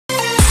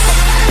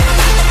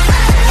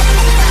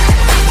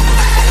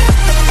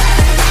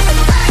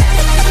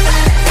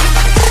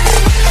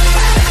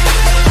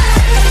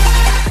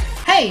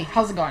Hey,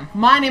 how's it going?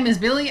 My name is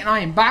Billy and I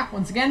am back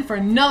once again for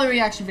another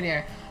reaction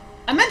video.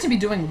 I'm meant to be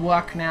doing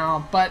work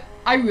now, but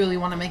I really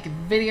want to make a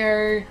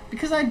video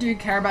because I do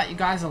care about you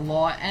guys a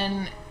lot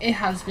and it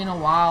has been a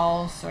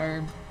while,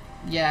 so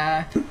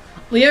yeah.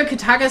 Leo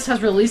Katagas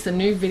has released a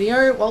new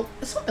video. Well,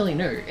 it's not really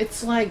new.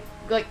 It's like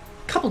a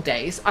couple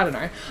days, I don't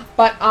know.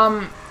 But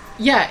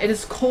yeah, it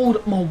is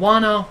called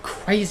Moana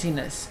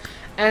Craziness.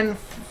 And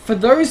for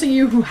those of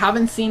you who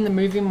haven't seen the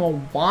movie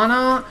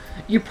Moana,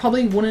 you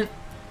probably wouldn't...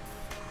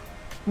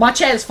 My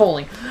chair is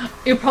falling.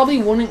 You probably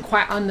wouldn't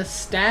quite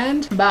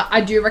understand, but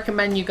I do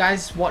recommend you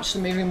guys watch the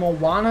movie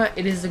Moana.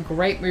 It is a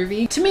great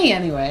movie. To me,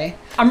 anyway.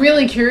 I'm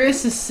really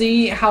curious to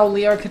see how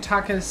Leo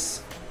Katagas,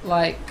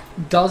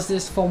 does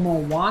this for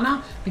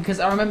Moana,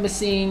 because I remember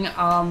seeing,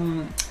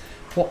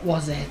 what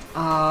was it?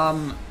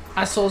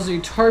 I saw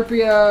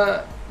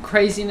Zootopia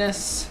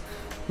Craziness,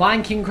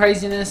 Lion King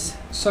Craziness,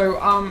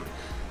 so,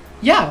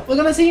 yeah, we're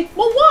gonna see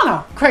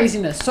Moana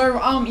Craziness.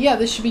 So, yeah,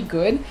 this should be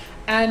good.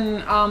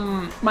 And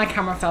my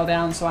camera fell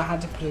down, so I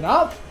had to put it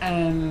up,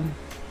 and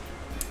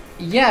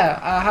yeah,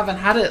 I haven't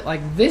had it like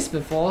this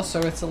before, so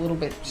it's a little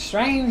bit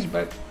strange,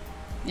 but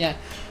yeah,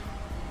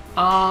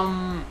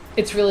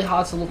 it's really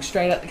hard to look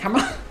straight at the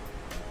camera.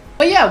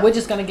 But yeah, we're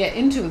just gonna get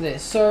into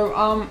this.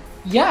 So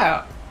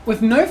yeah,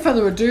 with no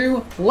further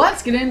ado,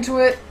 let's get into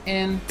it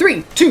in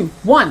 3, 2,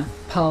 1,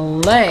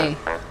 play.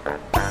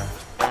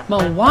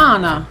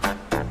 Moana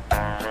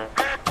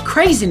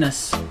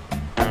Craziness.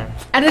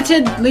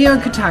 Edited Leo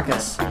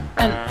Katagas.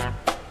 And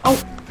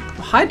oh,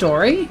 hi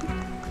Dory.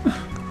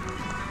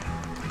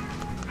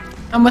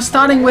 And we're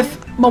starting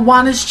with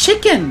Moana's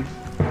chicken.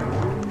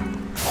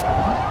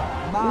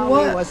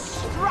 Maui was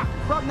struck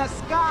from the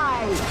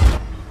sky.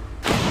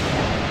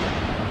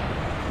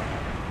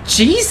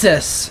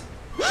 Jesus.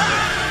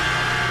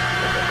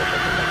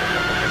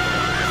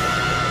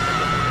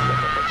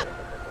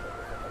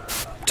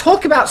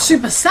 Talk about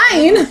Super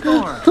Saiyan.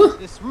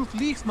 This roof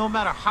leaks no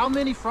matter how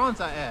many fronts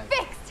I add.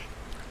 Fixed!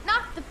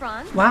 Not the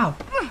front. Wow.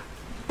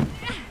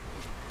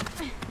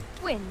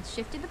 Wind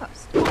shifted the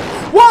post.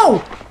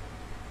 Whoa!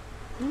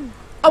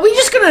 Are we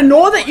just gonna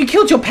ignore that you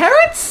killed your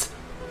parents?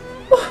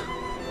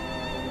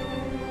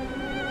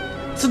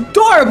 It's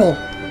adorable,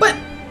 but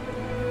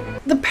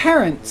the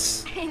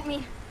parents. I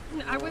mean,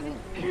 I wasn't.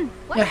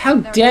 What? Yeah, how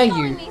They're dare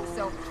calling you me,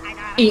 so I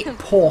got eat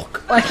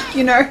pork?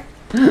 You know.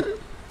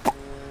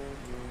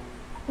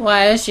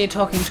 Why is she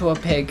talking to a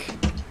pig?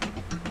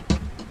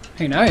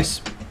 Who knows?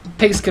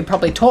 Pigs could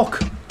probably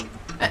talk.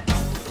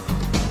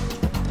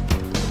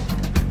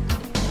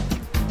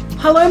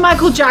 Hello,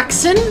 Michael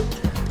Jackson.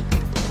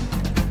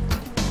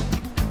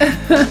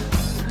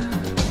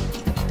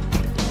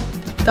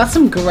 That's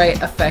some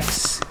great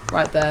effects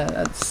right there.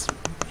 That's.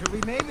 Should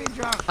we maybe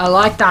just I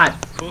like that.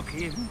 cook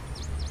him?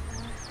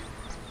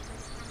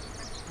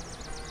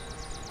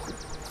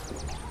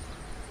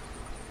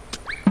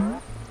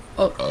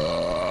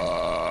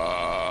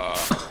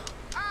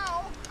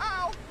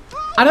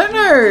 I don't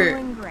know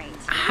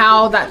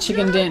how that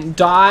chicken didn't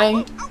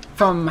die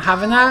from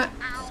having that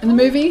in the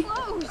movie,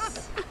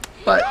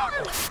 but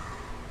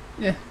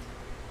yeah.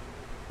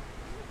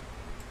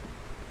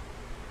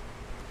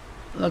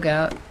 Look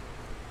out.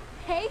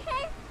 Hey,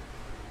 hey.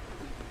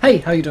 Hey,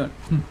 how you doing?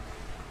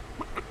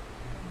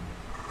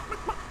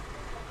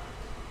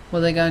 What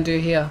are they gonna do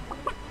here?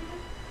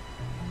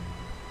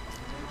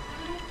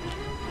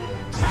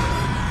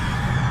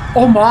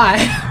 Oh my!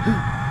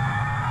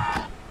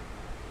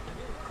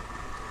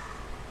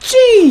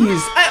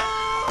 Jeez!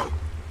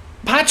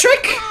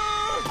 Patrick?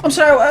 I'm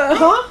sorry,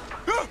 huh?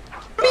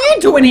 What are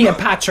you doing here,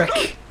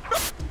 Patrick?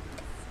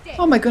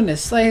 Oh my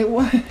goodness,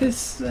 what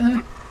is,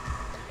 Okay.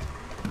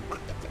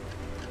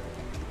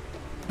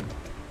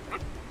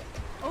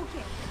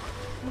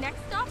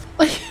 Next stop,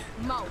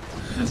 Mo.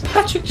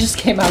 Patrick just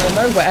came out of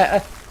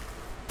nowhere.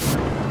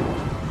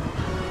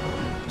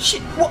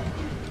 Shit,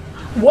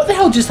 what the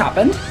hell just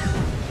happened?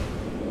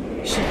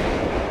 Shit.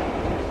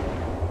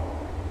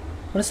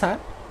 What is that?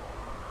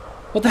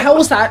 What the hell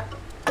was that?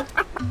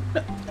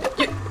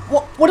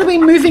 What are we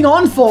moving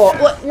on for?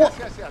 What?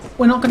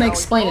 We're not going to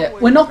explain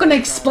it. We're not going to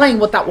explain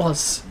what that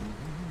was.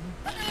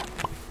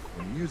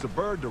 When you use a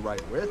bird to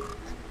write with,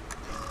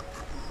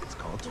 it's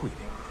called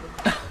tweeting.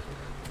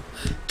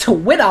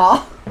 Twitter?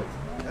 Huh?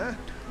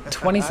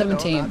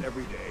 2017. I know, not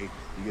every day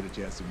you get a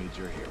chance to meet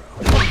your hero.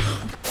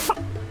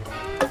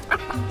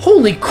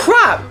 Holy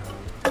crap!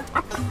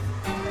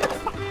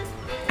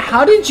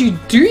 How did you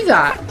do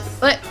that?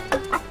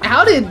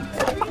 How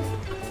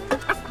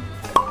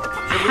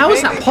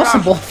is that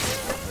possible?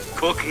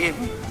 Cook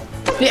him.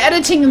 The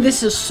editing in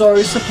this is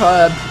so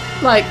superb.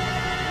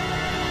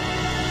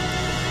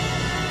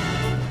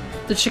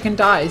 The chicken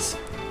dies.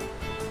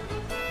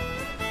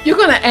 You're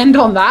gonna end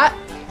on that?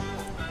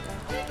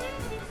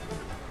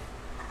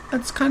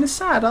 That's kind of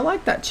sad. I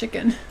like that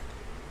chicken.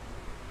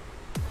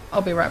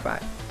 I'll be right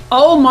back.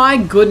 Oh my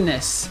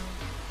goodness.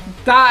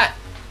 That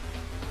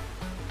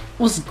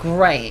was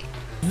great.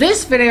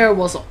 This video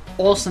was an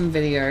awesome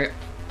video.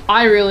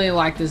 I really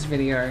like this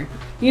video.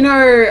 You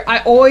know,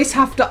 I always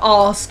have to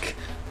ask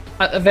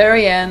at the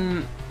very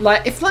end,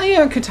 like, if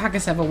Leo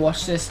Kotakis ever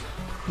watched this,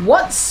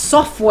 what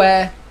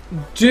software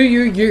do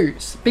you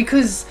use?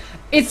 Because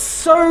it's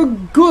so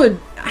good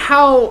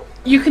how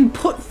you can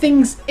put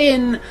things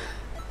in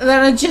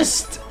that are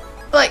just,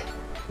 like,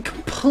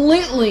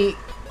 completely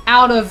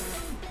out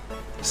of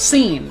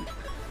scene.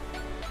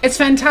 It's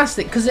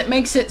fantastic because it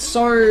makes it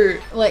so,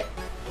 like,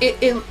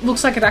 it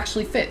looks like it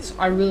actually fits.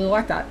 I really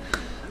like that.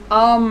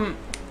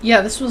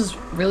 Yeah, this was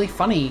really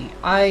funny.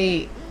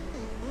 I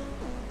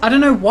don't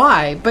know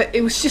why, but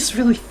it was just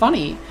really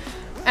funny.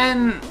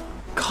 And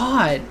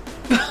God,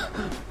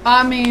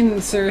 I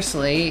mean,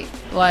 seriously,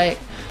 like,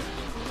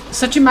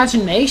 such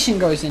imagination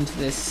goes into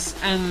this,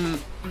 and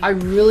I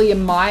really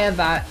admire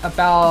that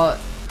about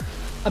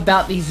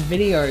these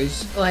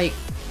videos. Like,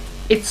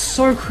 it's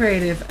so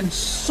creative and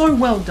so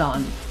well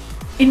done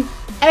in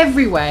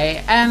every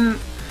way, and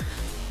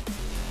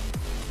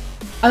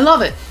I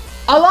love it.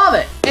 I love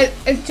it.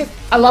 It's just,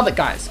 I love it,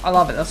 guys. I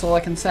love it. That's all I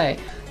can say.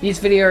 These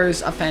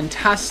videos are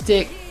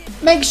fantastic.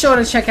 Make sure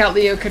to check out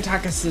Leo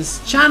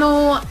Kotakis'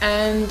 channel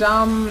and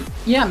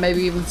yeah,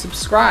 maybe even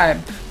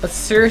subscribe. But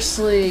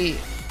seriously,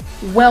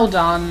 well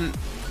done.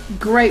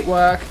 Great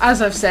work.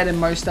 As I've said in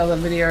most other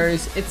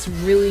videos, it's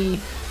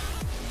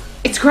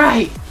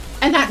great.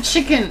 And that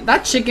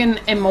chicken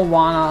in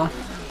Moana,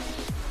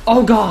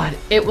 oh God,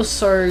 it was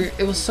so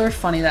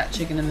funny, that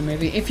chicken in the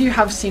movie. If you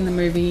have seen the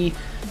movie,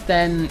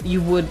 then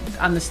you would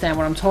understand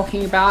what I'm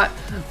talking about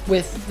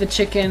with the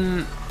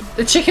chicken.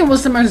 The chicken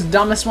was the most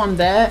dumbest one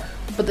there,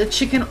 but the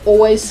chicken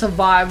always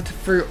survived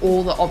through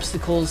all the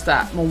obstacles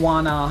that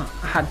Moana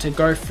had to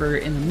go through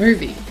in the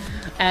movie.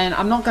 And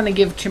I'm not going to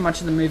give too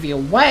much of the movie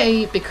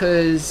away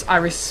because I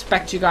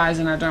respect you guys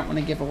and I don't want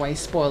to give away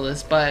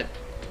spoilers, but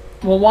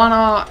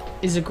Moana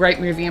is a great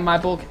movie in my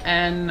book,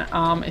 and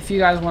if you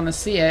guys want to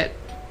see it,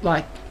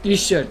 like, you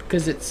should,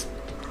 because it's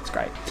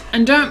great.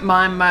 And don't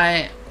mind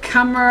my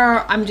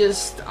camera, I'm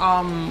just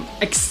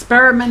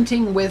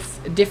experimenting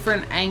with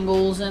different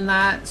angles and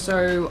that,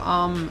 so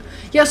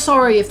yeah,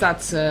 sorry if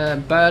that's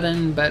a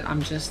burden, but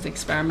I'm just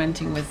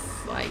experimenting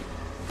with, like,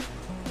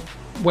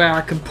 where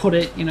I could put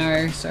it, you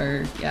know,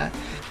 so yeah.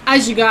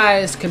 As you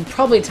guys can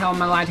probably tell,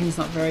 my lighting's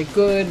not very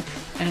good,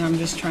 and I'm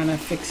just trying to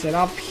fix it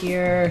up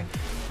here.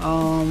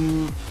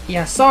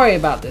 Yeah, sorry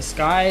about this,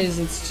 guys.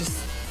 It's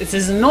just, this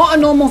is not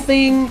a normal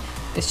thing.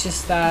 It's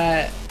just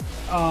that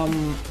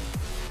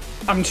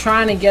I'm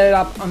trying to get it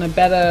up on a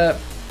better,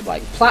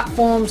 like,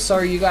 platform so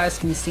you guys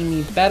can see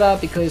me better,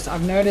 because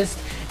I've noticed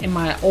in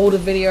my older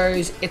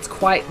videos it's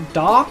quite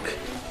dark,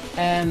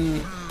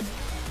 and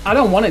I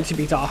don't want it to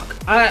be dark.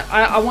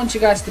 I want you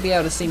guys to be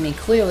able to see me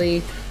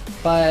clearly,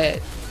 but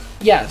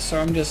yeah, so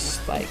I'm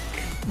just, like,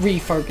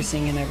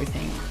 refocusing and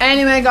everything.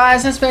 Anyway,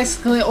 guys, that's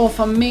basically all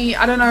from me.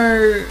 I don't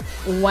know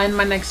when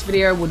my next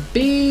video would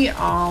be.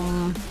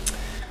 I'm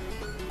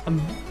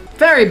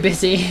very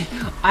busy.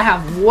 I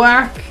have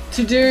work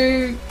to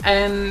do,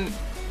 and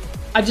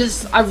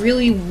I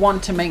really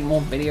want to make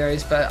more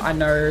videos, but I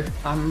know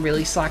I'm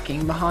really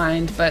slacking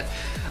behind, but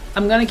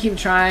I'm gonna keep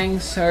trying,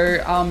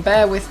 so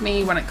bear with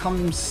me when it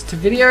comes to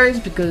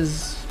videos,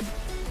 because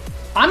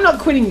I'm not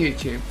quitting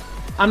YouTube.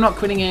 I'm not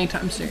quitting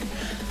anytime soon.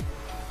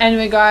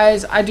 Anyway,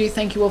 guys, I do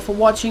thank you all for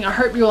watching. I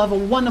hope you all have a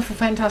wonderful,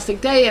 fantastic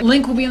day.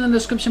 Link will be in the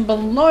description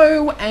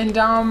below. And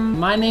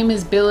my name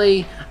is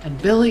Billy, and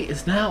Billy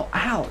is now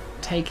out.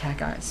 Take care,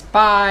 guys.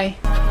 Bye.